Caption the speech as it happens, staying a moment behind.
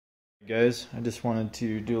Guys, I just wanted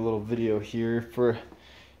to do a little video here for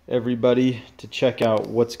everybody to check out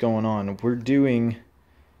what's going on. We're doing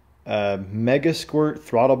a Megasquirt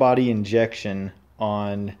throttle body injection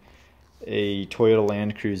on a Toyota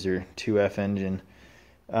Land Cruiser 2F engine.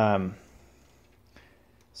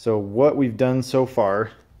 So what we've done so far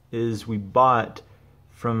is we bought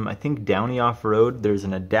from, I think, Downey off-road. There's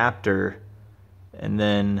an adapter and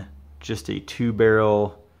then just a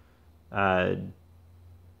 2-barrel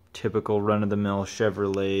typical run-of-the-mill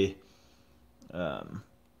Chevrolet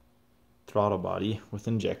throttle body with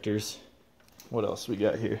injectors. What else we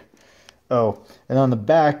got here? Oh, and on the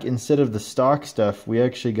back, instead of the stock stuff, we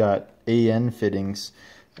actually got AN fittings.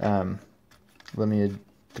 Let me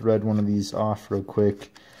thread one of these off real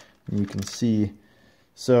quick, and you can see.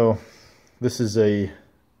 So this is a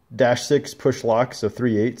 -6 push lock, so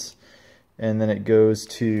 3/8, and then it goes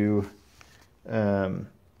to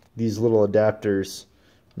these little adapters.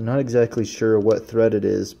 I'm not exactly sure what thread it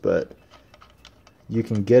is, but you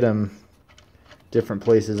can get them different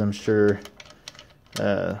places. I'm sure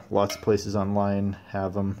lots of places online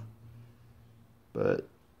have them, but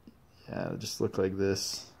yeah, they just look like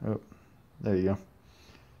this. Oh, there you go.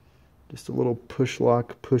 Just a little push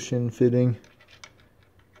lock, push-in fitting.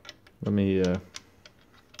 Let me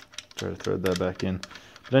try to thread that back in.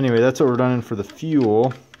 But anyway, that's what we're running for the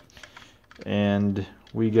fuel, and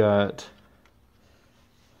we got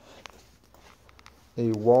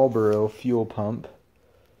a Walbro fuel pump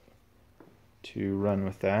to run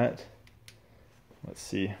with that. Let's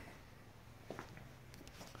see.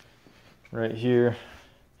 Right here,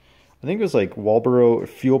 I think it was like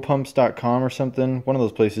WalbroFuelPumps.com or something. One of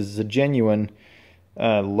those places is a genuine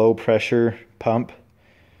low pressure pump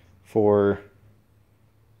for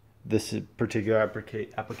this particular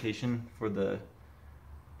application for the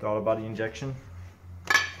throttle body injection.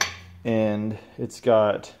 And it's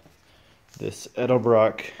got this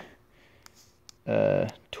Edelbrock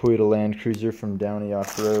Toyota Land Cruiser from Downey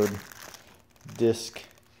off-road disc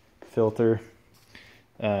filter.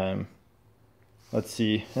 Let's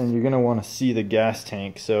see, and you're gonna want to see the gas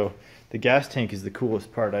tank. So the gas tank is the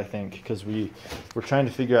coolest part, I think, because we're trying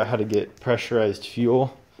to figure out how to get pressurized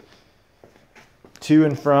fuel to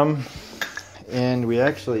and from, and we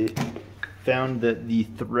actually found that the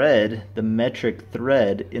thread, the metric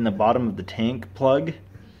thread in the bottom of the tank plug,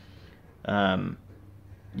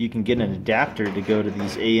 you can get an adapter to go to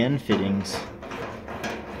these AN fittings,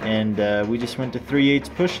 and we just went to 3/8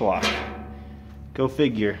 push lock. Go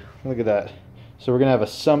figure. Look at that. So we're gonna have a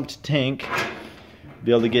sumped tank,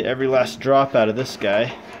 be able to get every last drop out of this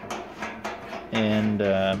guy, and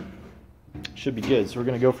should be good. So we're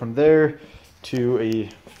gonna go from there to a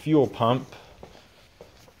fuel pump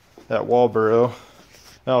at Walbro.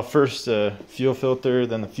 Well, first fuel filter,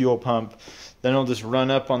 then the fuel pump. Then it'll just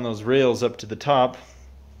run up on those rails up to the top.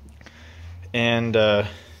 And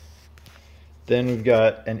then we've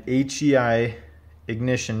got an HEI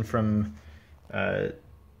ignition from the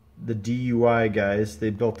DUI guys.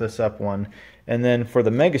 They built this up one. And then for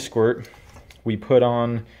the Megasquirt, we put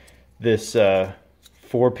on this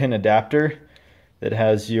 4-pin adapter that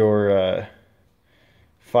has your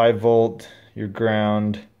 5-volt, your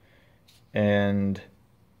ground, and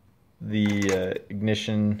the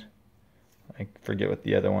ignition. I forget what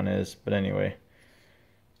the other one is, but anyway,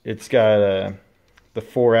 it's got the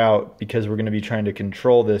 4-out because we're going to be trying to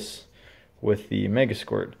control this with the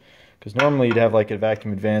Megasquirt. Because normally you'd have like a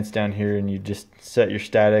vacuum advance down here and you just set your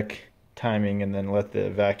static timing and then let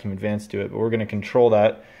the vacuum advance do it. But we're going to control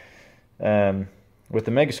that with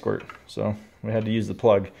the Megasquirt. So we had to use the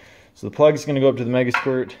plug. So the plug is going to go up to the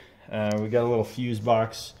Megasquirt. We got a little fuse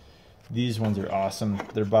box. These ones are awesome.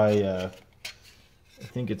 They're by I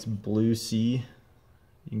think it's Blue Sea.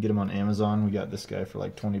 You can get them on Amazon. We got this guy for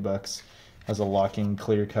like 20 bucks. Has a locking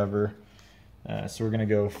clear cover. So we're gonna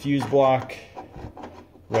go fuse block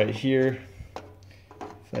right here,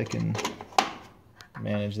 if I can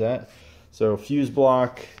manage that. So fuse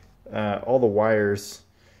block, all the wires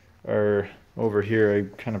are over here. I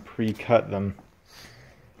kind of pre-cut them.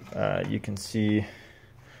 You can see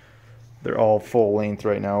they're all full length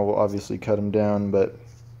right now. We'll obviously cut them down, but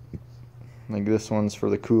like this one's for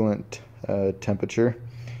the coolant temperature.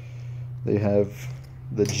 They have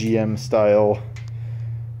the GM style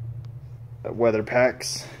weather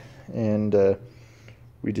packs, and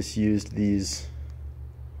we just used these,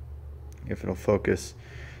 if it'll focus,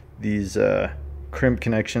 these crimp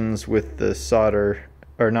connections with the solder,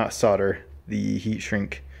 or not solder, the heat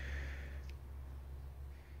shrink.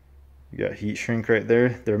 You got heat shrink right there.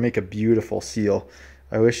 They make a beautiful seal.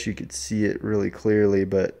 I wish you could see it really clearly,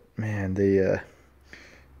 but man, they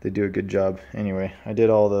they do a good job. Anyway, I did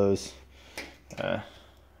all those.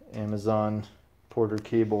 Amazon Porter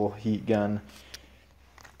cable heat gun.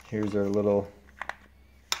 Here's our little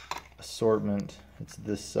assortment. It's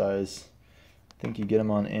this size. I think you get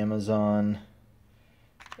them on Amazon.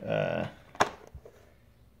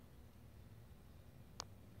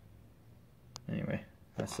 Anyway,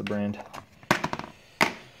 that's the brand.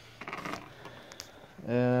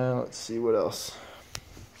 Let's see what else.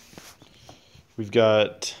 We've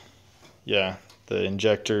got, yeah, the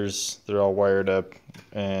injectors. They're all wired up,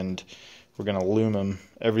 and we're gonna loom them.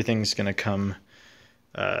 Everything's gonna come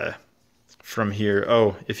from here.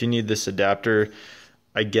 Oh, if you need this adapter,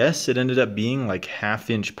 I guess it ended up being like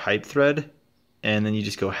 1/2-inch pipe thread, and then you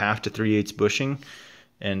just go 1/2 to 3/8 bushing,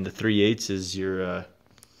 and the 3/8 is your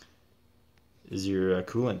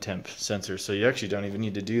coolant temp sensor, so you actually don't even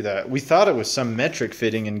need to do that. We thought it was some metric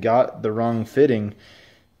fitting and got the wrong fitting,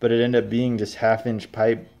 but it ended up being just 1/2-inch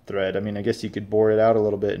pipe thread. I mean, I guess you could bore it out a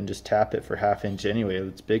little bit and just tap it for 1/2 inch anyway.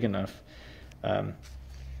 It's big enough.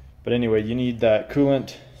 But anyway, you need that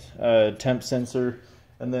coolant temp sensor,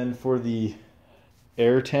 and then for the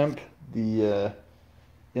air temp, the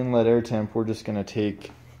inlet air temp, we're just gonna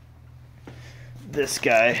take this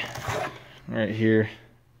guy right here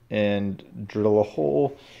and drill a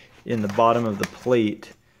hole in the bottom of the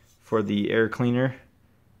plate for the air cleaner,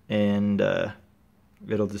 and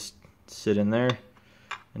it'll just sit in there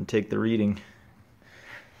and take the reading.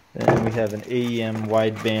 Then we have an AEM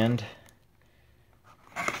wideband,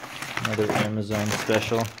 another Amazon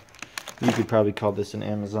special. You could probably call this an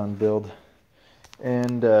Amazon build.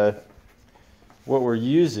 And what we're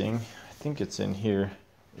using, I think it's in here,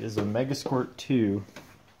 is a Megasquirt 2.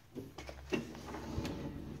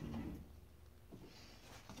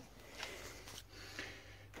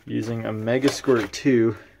 Using a Megasquirt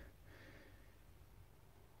 2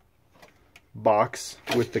 box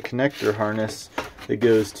with the connector harness that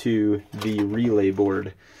goes to the relay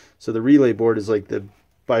board. So the relay board is like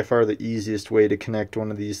by far the easiest way to connect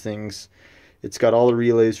one of these things. It's got all the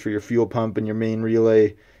relays for your fuel pump and your main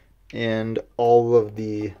relay, and all of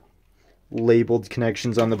the labeled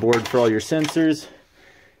connections on the board for all your sensors.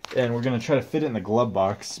 And we're going to try to fit it in the glove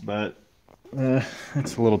box, but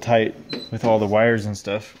it's a little tight with all the wires and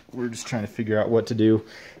stuff. We're just trying to figure out what to do.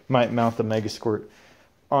 Might mount the Megasquirt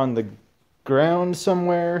on the ground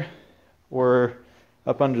somewhere, or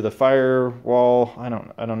up under the firewall. I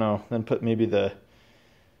don't know. Then put maybe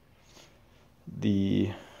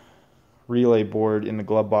the relay board in the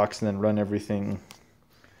glove box, and then run everything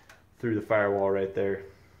through the firewall right there.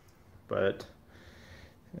 But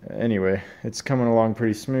anyway, it's coming along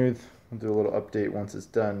pretty smooth. I'll do a little update once it's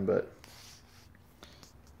done, but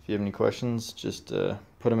if you have any questions, just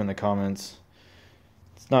put them in the comments.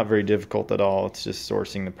 It's not very difficult at all. It's just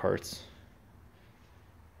sourcing the parts.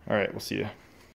 All right, we'll see you.